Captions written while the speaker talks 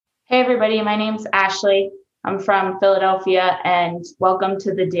everybody. My name's Ashley. I'm from Philadelphia, and welcome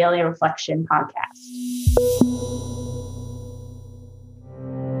to the Daily Reflection podcast.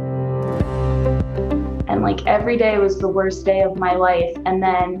 And every day was the worst day of my life. And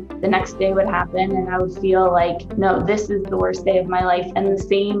then the next day would happen and I would feel like, no, this is the worst day of my life. And the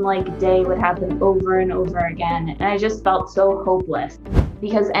same day would happen over and over again. And I just felt so hopeless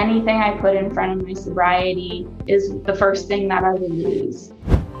because anything I put in front of my sobriety is the first thing that I would lose.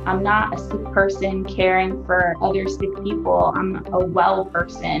 I'm not a sick person caring for other sick people. I'm a well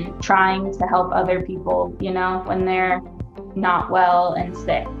person trying to help other people, when they're not well and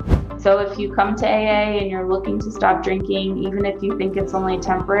sick. So if you come to AA and you're looking to stop drinking, even if you think it's only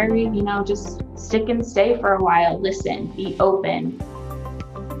temporary, just stick and stay for a while. Listen, be open.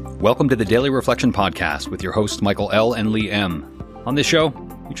 Welcome to the Daily Reflection Podcast with your hosts Michael L. and Lee M. On this show,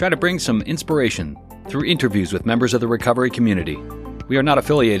 we try to bring some inspiration through interviews with members of the recovery community. We are not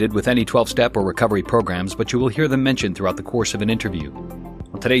affiliated with any 12-step or recovery programs, but you will hear them mentioned throughout the course of an interview.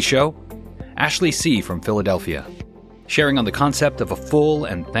 On today's show, Ashley C. from Philadelphia, sharing on the concept of a full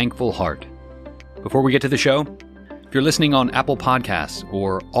and thankful heart. Before we get to the show, if you're listening on Apple Podcasts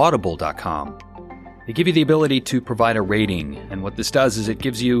or Audible.com, they give you the ability to provide a rating. And what this does is it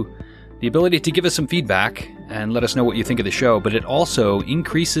gives you the ability to give us some feedback and let us know what you think of the show, but it also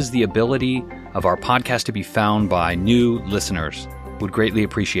increases the ability of our podcast to be found by new listeners. Would greatly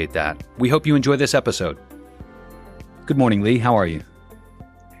appreciate that. We hope you enjoy this episode. Good morning, Lee. How are you?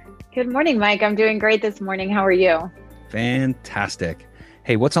 Good morning, Mike. I'm doing great this morning. How are you? Fantastic.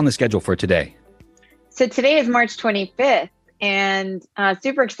 Hey, what's on the schedule for today? So today is March 25th, and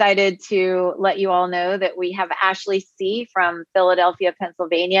super excited to let you all know that we have Ashley C. from Philadelphia,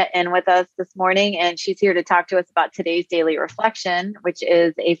 Pennsylvania, in with us this morning, and she's here to talk to us about today's daily reflection, which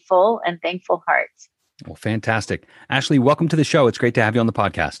is a full and thankful heart. Well, fantastic. Ashley, welcome to the show. It's great to have you on the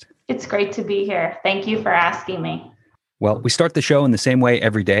podcast. It's great to be here. Thank you for asking me. Well, we start the show in the same way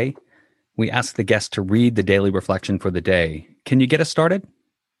every day. We ask the guest to read the daily reflection for the day. Can you get us started?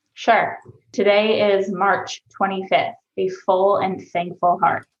 Sure. Today is March 25th, a full and thankful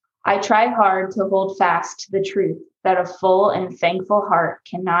heart. I try hard to hold fast to the truth that a full and thankful heart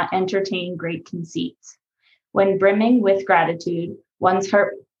cannot entertain great conceits. When brimming with gratitude, one's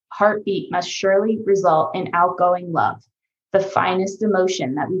heartbeat must surely result in outgoing love, the finest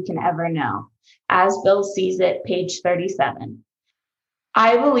emotion that we can ever know. As Bill sees it, page 37.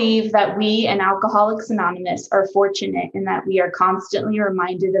 I believe that we in Alcoholics Anonymous are fortunate in that we are constantly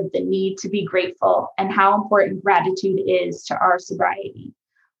reminded of the need to be grateful and how important gratitude is to our sobriety.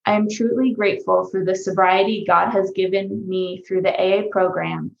 I am truly grateful for the sobriety God has given me through the AA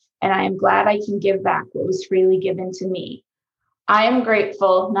program, and I am glad I can give back what was freely given to me. I am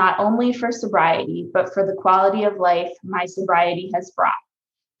grateful not only for sobriety, but for the quality of life my sobriety has brought.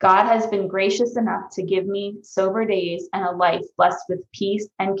 God has been gracious enough to give me sober days and a life blessed with peace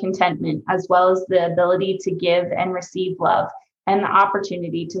and contentment, as well as the ability to give and receive love and the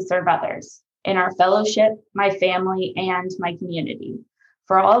opportunity to serve others in our fellowship, my family, and my community.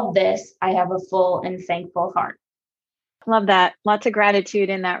 For all of this, I have a full and thankful heart. Love that. Lots of gratitude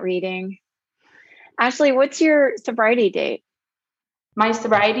in that reading. Ashley, what's your sobriety date? My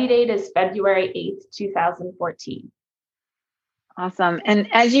sobriety date is February 8th, 2014. Awesome. And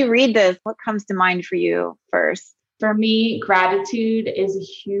as you read this, what comes to mind for you first? For me, gratitude is a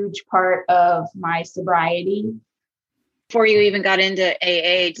huge part of my sobriety. Before you even got into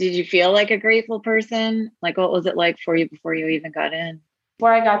AA, did you feel like a grateful person? What was it like for you before you even got in?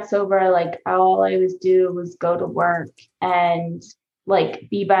 Before I got sober, all I was do was go to work and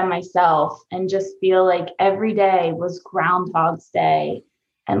be by myself and just feel like every day was Groundhog's Day.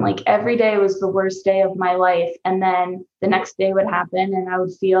 And every day was the worst day of my life. And then the next day would happen and I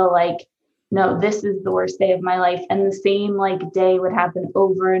would feel like, no, this is the worst day of my life. And the same day would happen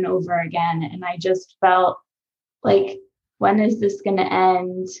over and over again. And I just felt when is this going to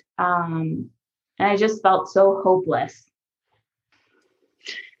end? And I just felt so hopeless.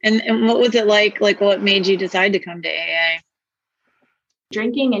 And what was it like? What made you decide to come to AA?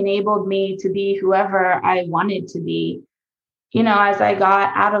 Drinking enabled me to be whoever I wanted to be. As I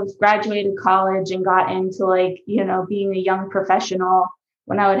got out of graduated college and got into being a young professional,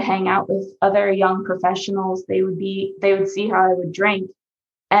 when I would hang out with other young professionals, they would see how I would drink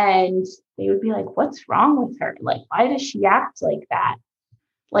and they would be like, what's wrong with her? Why does she act like that?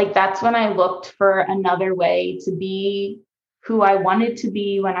 That's when I looked for another way to be who I wanted to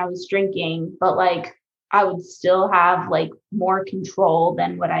be when I was drinking, but I would still have more control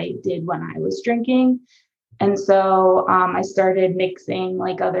than what I did when I was drinking. And so I started mixing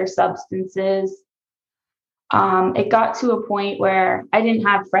other substances. it got to a point where I didn't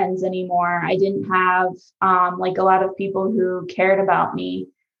have friends anymore. I didn't have like a lot of people who cared about me.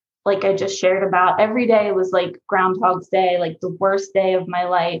 Like I just shared about, every day was like Groundhog's Day, like the worst day of my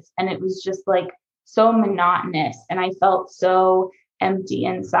life. And it was just like so monotonous. And I felt so empty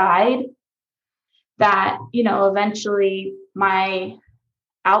inside that, eventually my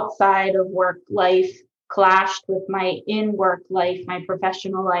outside of work life clashed with my in work life, my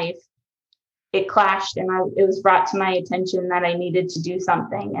professional life. It clashed, and it was brought to my attention that I needed to do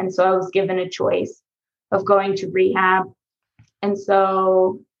something. And so I was given a choice of going to rehab. And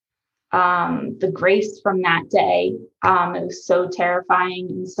so the grace from that day, it was so terrifying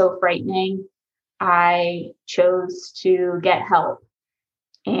and so frightening. I chose to get help.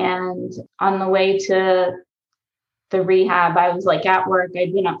 And on the way to the rehab, I was like at work.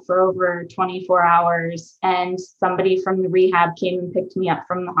 I'd been up for over 24 hours, and somebody from the rehab came and picked me up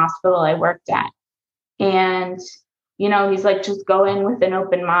from the hospital I worked at. And, he's like, just go in with an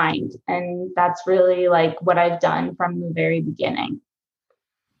open mind. And that's really like what I've done from the very beginning.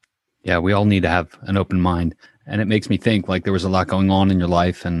 Yeah, we all need to have an open mind. And it makes me think like there was a lot going on in your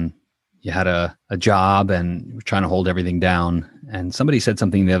life, and you had a job and you were trying to hold everything down. And somebody said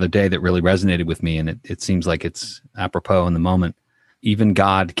something the other day that really resonated with me, and it seems like it's apropos in the moment. Even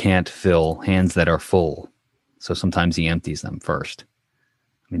God can't fill hands that are full. So sometimes he empties them first.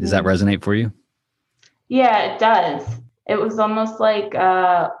 I mean, does that resonate for you? Yeah, it does. It was almost like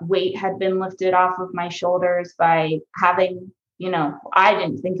weight had been lifted off of my shoulders by having, I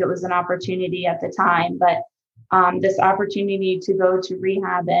didn't think it was an opportunity at the time, but this opportunity to go to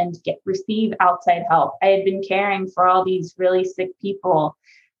rehab and receive outside help. I had been caring for all these really sick people.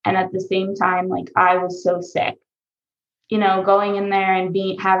 And at the same time, like I was so sick, going in there and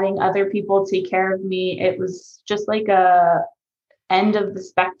having other people take care of me. It was just like a end of the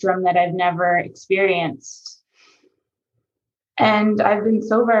spectrum that I've never experienced. And I've been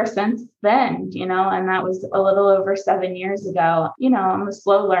sober since then, and that was a little over 7 years ago. I'm a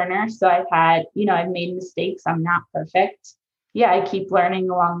slow learner. So I've made mistakes. I'm not perfect. Yeah, I keep learning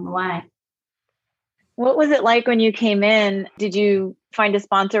along the way. What was it like when you came in? Did you find a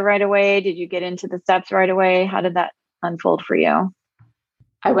sponsor right away? Did you get into the steps right away? How did that unfold for you?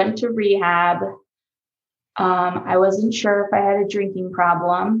 I went to rehab. I wasn't sure if I had a drinking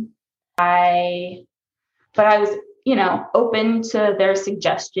problem. But I was open to their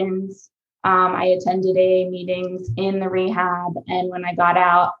suggestions. I attended AA meetings in the rehab. And when I got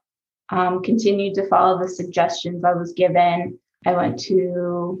out, continued to follow the suggestions I was given. I went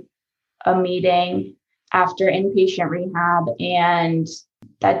to a meeting after inpatient rehab. And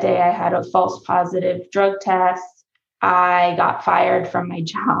that day I had a false positive drug test. I got fired from my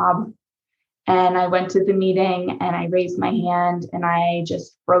job. And I went to the meeting and I raised my hand and I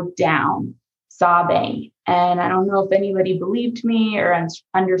just broke down, sobbing. And I don't know if anybody believed me or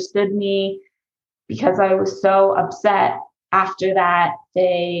understood me, because I was so upset. After that,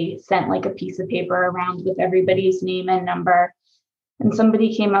 they sent like a piece of paper around with everybody's name and number. And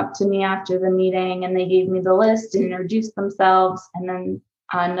somebody came up to me after the meeting and they gave me the list and introduced themselves. And then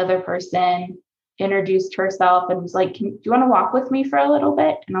another person introduced herself and was like, do you want to walk with me for a little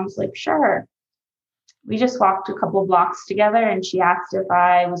bit? And I was like, sure. We just walked a couple blocks together, and she asked if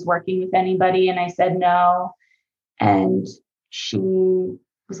I was working with anybody, and I said no. And she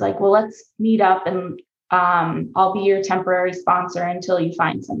was like, well, let's meet up and I'll be your temporary sponsor until you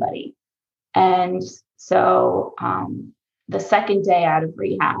find somebody. And so the second day out of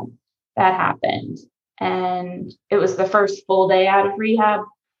rehab, that happened. And it was the first full day out of rehab.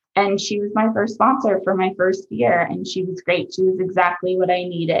 And she was my first sponsor for my first year. And she was great. She was exactly what I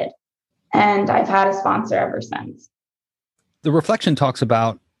needed. And I've had a sponsor ever since. The reflection talks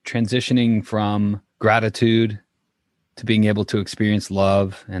about transitioning from gratitude to being able to experience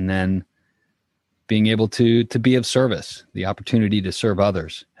love, and then being able to be of service, the opportunity to serve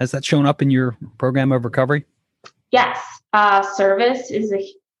others. Has that shown up in your program of recovery? Yes. Service is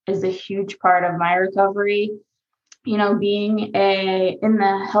a huge part of my recovery. Being in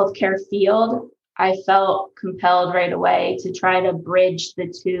the healthcare field, I felt compelled right away to try to bridge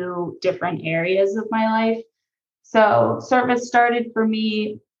the two different areas of my life. So service started for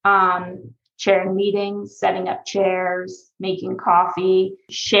me chairing meetings, setting up chairs, making coffee,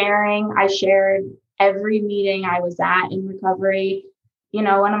 sharing. I shared every meeting I was at in recovery.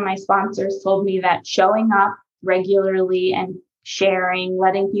 One of my sponsors told me that showing up regularly and sharing,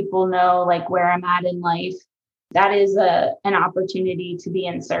 letting people know like where I'm at in life, that is an opportunity to be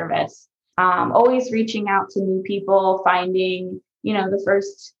in service. Always reaching out to new people, finding, the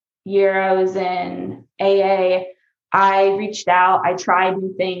first year I was in AA, I reached out, I tried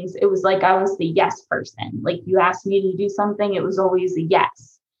new things. It was like I was the yes person. Like you asked me to do something, it was always a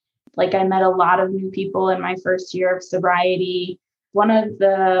yes. Like I met a lot of new people in my first year of sobriety. One of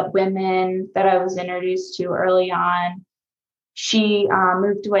the women that I was introduced to early on, she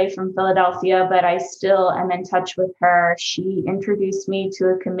moved away from Philadelphia, but I still am in touch with her. She introduced me to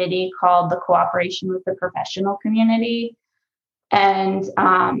a committee called the Cooperation with the Professional Community. And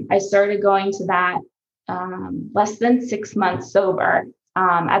I started going to that less than 6 months sober.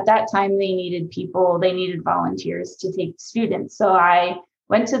 At that time, they needed volunteers to take students. So I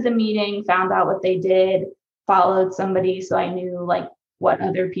went to the meeting, found out what they did, followed somebody so I knew like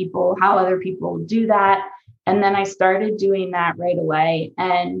how other people do that. And then I started doing that right away.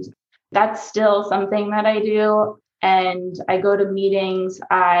 And that's still something that I do. And I go to meetings,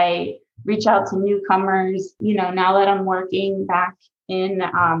 I reach out to newcomers. Now that I'm working back in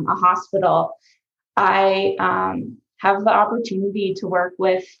a hospital, I have the opportunity to work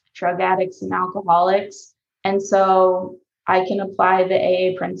with drug addicts and alcoholics. And so I can apply the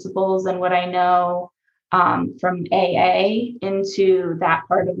AA principles and what I know from AA into that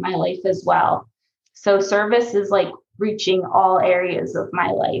part of my life as well. So service is like reaching all areas of my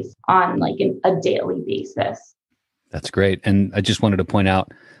life on like a daily basis. That's great. And I just wanted to point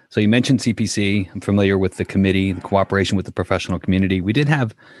out, so you mentioned CPC. I'm familiar with the committee, the cooperation with the professional community. We did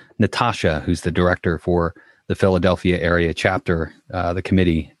have Natasha, who's the director for the Philadelphia area chapter, the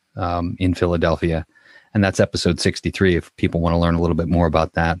committee in Philadelphia. And that's episode 63 if people want to learn a little bit more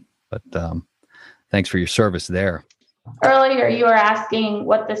about that. But thanks for your service there. Earlier, you were asking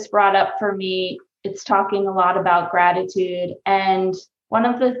what this brought up for me. It's talking a lot about gratitude. And one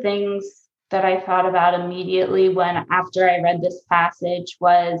of the things that I thought about immediately after I read this passage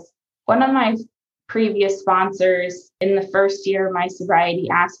was one of my previous sponsors in the first year of my sobriety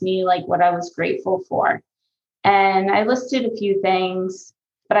asked me like what I was grateful for. And I listed a few things,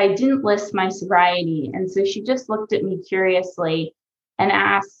 but I didn't list my sobriety. And so she just looked at me curiously and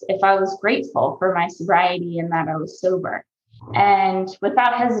asked if I was grateful for my sobriety and that I was sober. And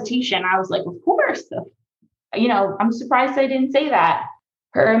without hesitation, I was like, of course, I'm surprised I didn't say that.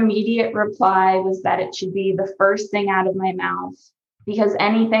 Her immediate reply was that it should be the first thing out of my mouth because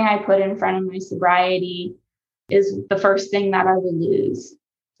anything I put in front of my sobriety is the first thing that I will lose.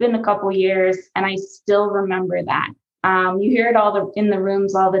 It's been a couple years and I still remember that. You hear it in the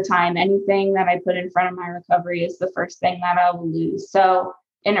rooms all the time. Anything that I put in front of my recovery is the first thing that I will lose. So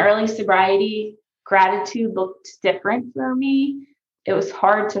in early sobriety, gratitude looked different for me. It was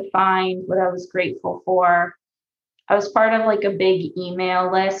hard to find what I was grateful for. I was part of like a big email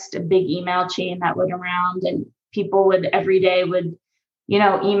list, a big email chain that went around, and people every day would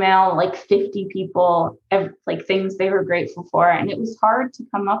email like 50 people, like things they were grateful for. And it was hard to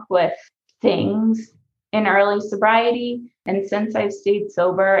come up with things in early sobriety. And since I've stayed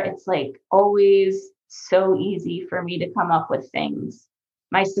sober, it's like always so easy for me to come up with things.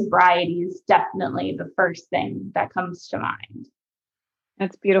 My sobriety is definitely the first thing that comes to mind.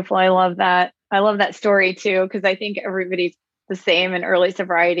 That's beautiful. I love that. I love that story too, because I think everybody's the same in early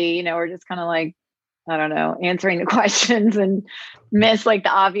sobriety. We're just kind of like, I don't know, answering the questions and miss like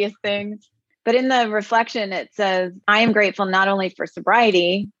the obvious things. But in the reflection, it says, I am grateful not only for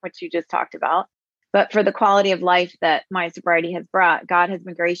sobriety, which you just talked about, but for the quality of life that my sobriety has brought. God has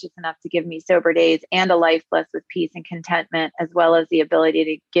been gracious enough to give me sober days and a life blessed with peace and contentment, as well as the ability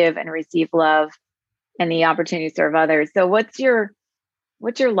to give and receive love and the opportunity to serve others. So what's your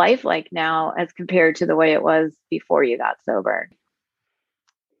life like now as compared to the way it was before you got sober?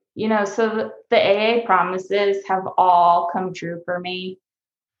 So the AA promises have all come true for me.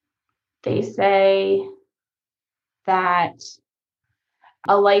 They say that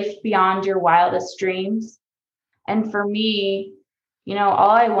a life beyond your wildest dreams. And for me,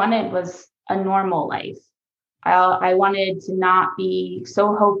 all I wanted was a normal life. I wanted to not be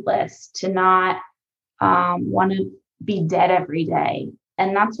so hopeless, to not want to be dead every day.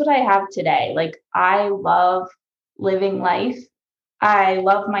 And that's what I have today. Like, I love living life. I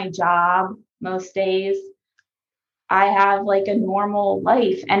love my job most days. I have like a normal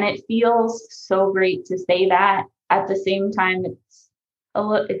life, and it feels so great to say that. At the same time,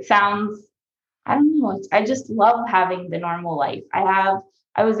 it sounds, I don't know. I just love having the normal life. I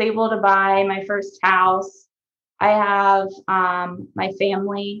was able to buy my first house. I have my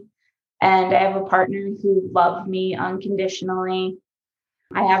family, and I have a partner who loved me unconditionally.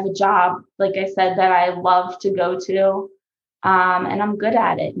 I have a job, like I said, that I love to go to, and I'm good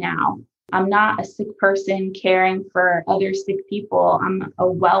at it now. I'm not a sick person caring for other sick people. I'm a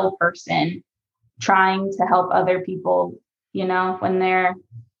well person trying to help other people, when they're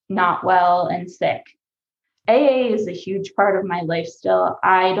not well and sick. AA is a huge part of my life still.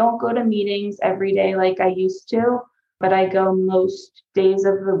 I don't go to meetings every day like I used to, but I go most days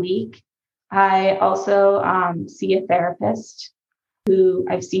of the week. I also see a therapist who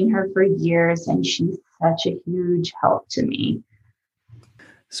I've seen her for years, and she's such a huge help to me.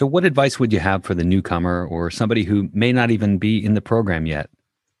 So what advice would you have for the newcomer or somebody who may not even be in the program yet?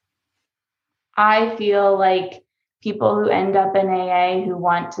 I feel like people who end up in AA who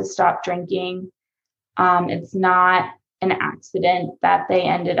want to stop drinking, it's not an accident that they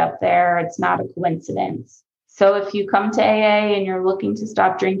ended up there. It's not a coincidence. So if you come to AA and you're looking to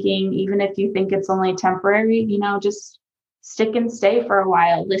stop drinking, even if you think it's only temporary, just stick and stay for a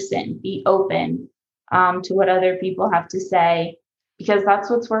while. Listen, be open to what other people have to say, because that's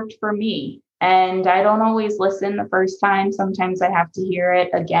what's worked for me. And I don't always listen the first time. Sometimes I have to hear it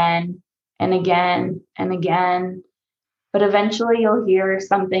again and again and again. But eventually you'll hear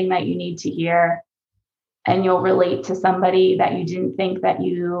something that you need to hear, and you'll relate to somebody that you didn't think that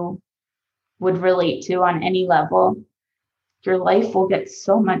you would relate to on any level. Your life will get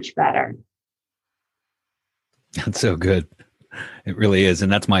so much better. That's so good. It really is.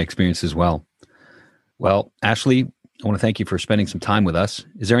 And that's my experience as well. Well, Ashley, I want to thank you for spending some time with us.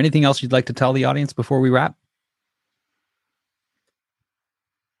 Is there anything else you'd like to tell the audience before we wrap?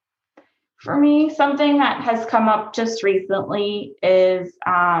 For me, something that has come up just recently is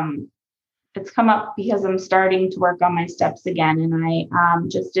it's come up because I'm starting to work on my steps again, and I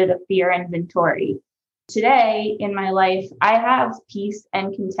just did a fear inventory. Today in my life, I have peace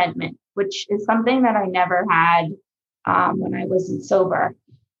and contentment, which is something that I never had when I wasn't sober.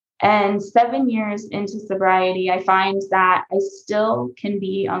 And 7 years into sobriety, I find that I still can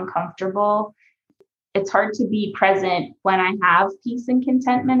be uncomfortable. It's hard to be present when I have peace and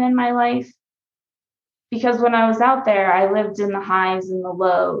contentment in my life. Because when I was out there, I lived in the highs and the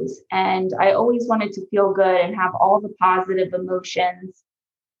lows, and I always wanted to feel good and have all the positive emotions.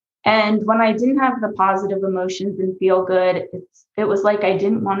 And when I didn't have the positive emotions and feel good, it was like I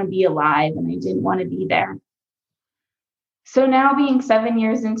didn't want to be alive and I didn't want to be there. So now, being 7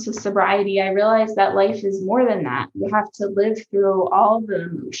 years into sobriety, I realized that life is more than that. You have to live through all the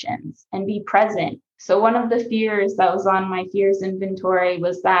emotions and be present. So one of the fears that was on my fears inventory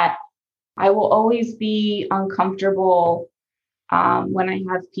was that I will always be uncomfortable when I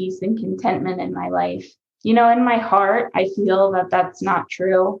have peace and contentment in my life. In my heart, I feel that that's not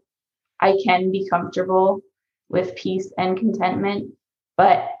true. I can be comfortable with peace and contentment,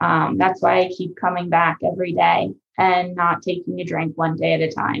 but that's why I keep coming back every day and not taking a drink one day at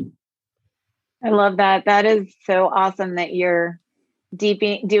a time. I love that. That is so awesome that you're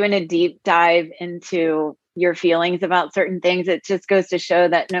doing a deep dive into your feelings about certain things. It just goes to show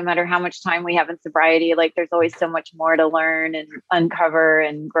that no matter how much time we have in sobriety, there's always so much more to learn and uncover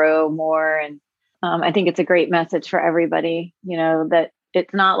and grow more. And I think it's a great message for everybody, that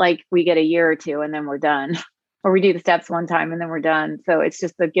it's not like we get a year or two and then we're done, or we do the steps one time and then we're done. So it's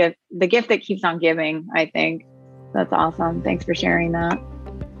just the gift that keeps on giving, I think. That's awesome. Thanks for sharing that.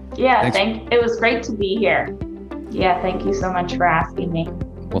 Yeah, it was great to be here. Yeah, thank you so much for asking me.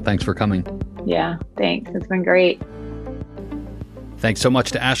 Well, thanks for coming. Yeah, thanks. It's been great. Thanks so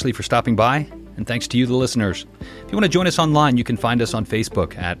much to Ashley for stopping by, and thanks to you, the listeners. If you want to join us online, you can find us on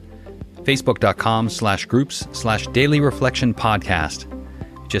Facebook at facebook.com/groups/Daily Reflection Podcast.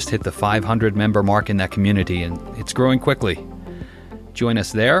 Just hit the 500 member mark in that community, and it's growing quickly. Join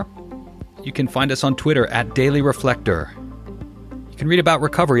us there. You can find us on Twitter at Daily Reflector. You can read about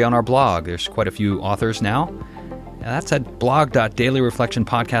recovery on our blog. There's quite a few authors now. That's at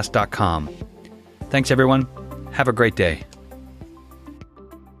blog.dailyreflectionpodcast.com. Thanks, everyone. Have a great day.